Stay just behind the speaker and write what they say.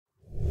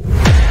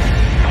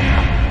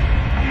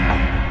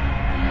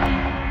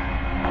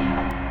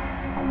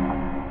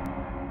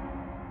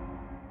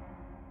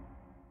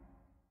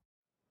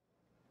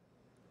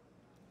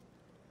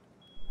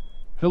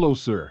Hello,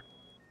 sir.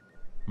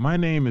 My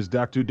name is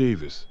Dr.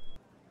 Davis.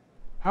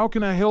 How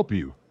can I help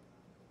you?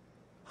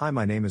 Hi,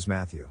 my name is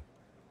Matthew.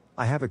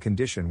 I have a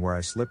condition where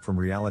I slip from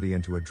reality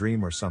into a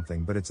dream or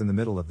something, but it's in the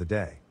middle of the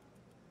day.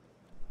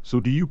 So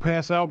do you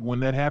pass out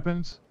when that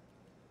happens?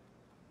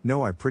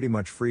 No, I pretty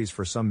much freeze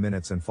for some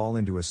minutes and fall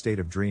into a state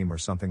of dream or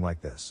something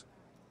like this.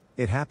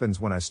 It happens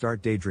when I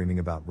start daydreaming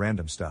about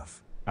random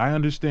stuff. I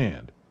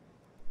understand.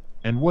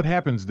 And what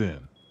happens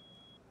then?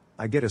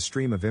 I get a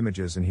stream of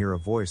images and hear a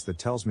voice that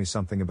tells me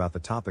something about the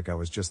topic I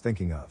was just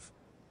thinking of.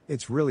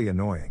 It's really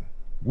annoying.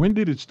 When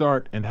did it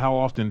start and how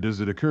often does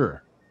it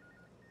occur?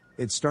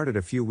 It started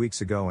a few weeks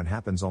ago and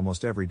happens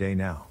almost every day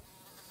now.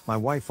 My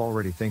wife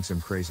already thinks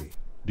I'm crazy.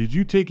 Did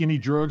you take any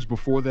drugs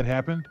before that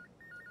happened?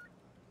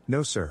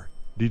 No, sir.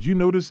 Did you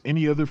notice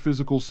any other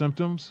physical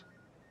symptoms?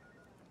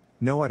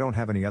 No, I don't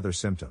have any other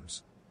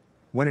symptoms.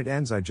 When it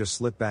ends, I just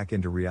slip back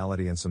into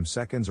reality and some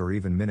seconds or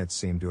even minutes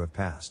seem to have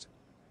passed.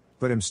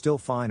 But I'm still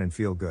fine and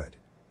feel good.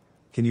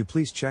 Can you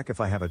please check if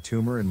I have a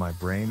tumor in my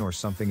brain or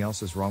something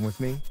else is wrong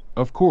with me?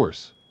 Of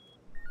course.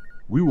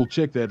 We will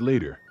check that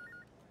later.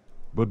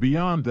 But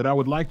beyond that, I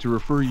would like to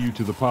refer you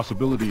to the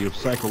possibility of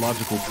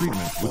psychological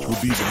treatment, which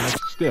would be the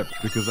next step,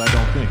 because I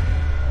don't think.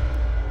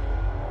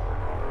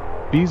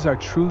 Bees are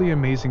truly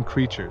amazing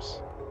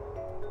creatures.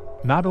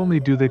 Not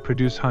only do they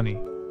produce honey,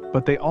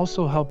 but they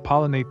also help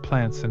pollinate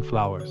plants and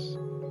flowers.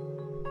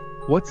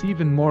 What's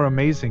even more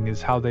amazing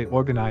is how they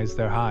organize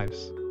their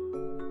hives.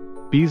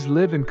 Bees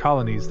live in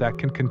colonies that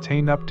can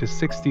contain up to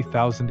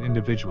 60,000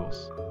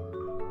 individuals.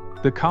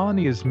 The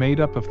colony is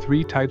made up of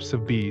 3 types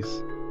of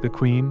bees: the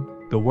queen,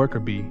 the worker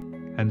bee,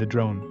 and the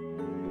drone.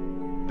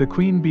 The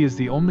queen bee is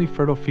the only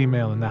fertile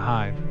female in the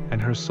hive,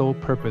 and her sole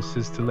purpose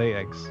is to lay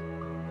eggs.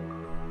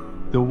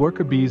 The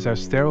worker bees are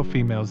sterile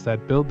females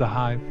that build the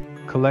hive,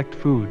 collect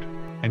food,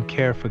 and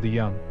care for the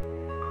young.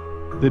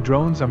 The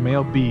drones are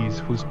male bees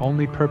whose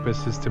only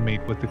purpose is to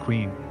mate with the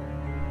queen.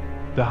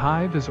 The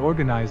hive is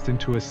organized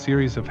into a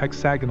series of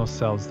hexagonal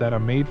cells that are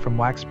made from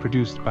wax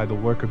produced by the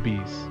worker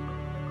bees.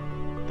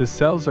 The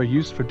cells are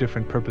used for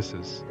different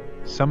purposes.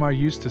 Some are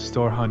used to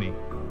store honey,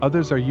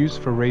 others are used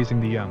for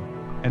raising the young,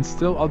 and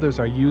still others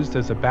are used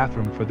as a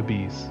bathroom for the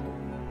bees.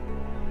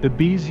 The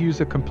bees use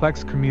a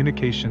complex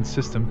communication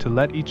system to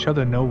let each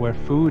other know where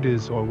food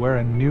is or where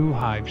a new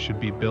hive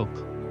should be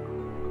built.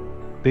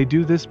 They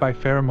do this by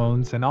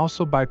pheromones and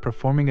also by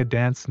performing a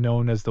dance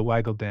known as the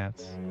waggle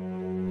dance.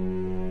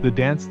 The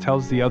dance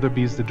tells the other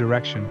bees the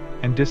direction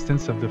and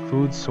distance of the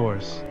food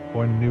source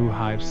or new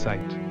hive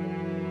site. Can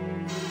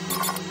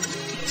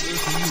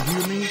you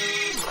hear me?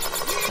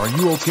 Are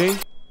you okay?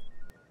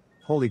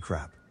 Holy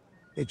crap.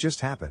 It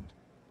just happened.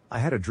 I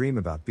had a dream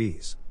about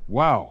bees.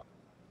 Wow.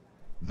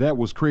 That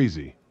was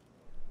crazy.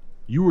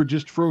 You were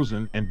just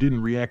frozen and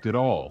didn't react at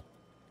all.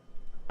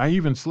 I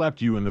even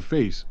slapped you in the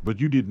face, but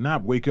you did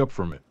not wake up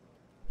from it.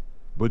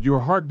 But your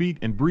heartbeat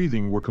and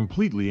breathing were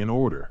completely in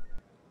order.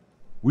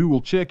 We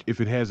will check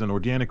if it has an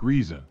organic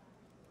reason.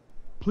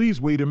 Please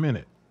wait a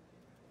minute.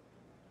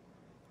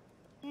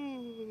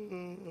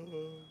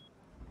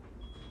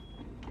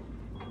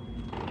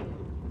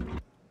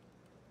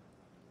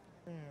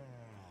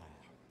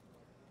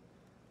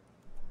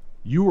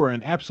 You are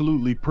in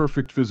absolutely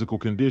perfect physical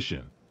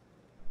condition.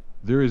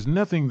 There is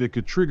nothing that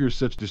could trigger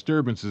such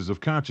disturbances of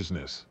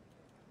consciousness.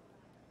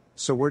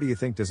 So where do you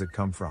think does it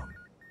come from?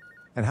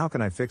 And how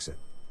can I fix it?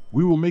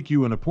 We will make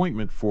you an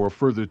appointment for a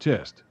further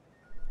test.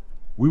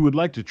 We would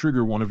like to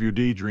trigger one of your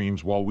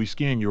daydreams while we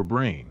scan your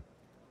brain.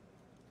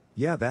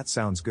 Yeah, that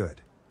sounds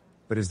good.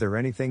 But is there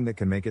anything that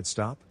can make it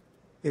stop?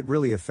 It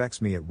really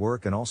affects me at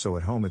work and also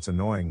at home. It's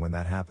annoying when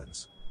that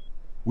happens.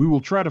 We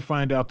will try to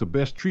find out the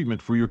best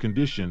treatment for your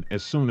condition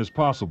as soon as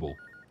possible.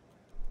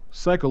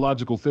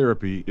 Psychological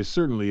therapy is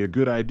certainly a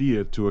good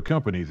idea to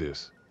accompany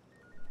this.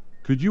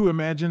 Could you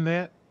imagine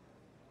that?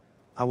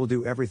 I will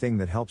do everything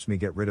that helps me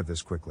get rid of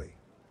this quickly.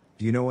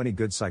 Do you know any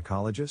good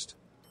psychologist?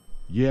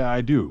 Yeah, I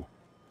do.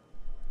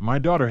 My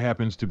daughter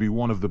happens to be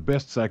one of the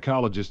best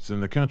psychologists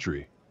in the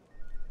country.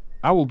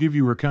 I will give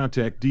you her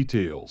contact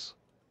details.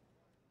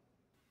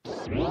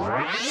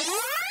 Yeah.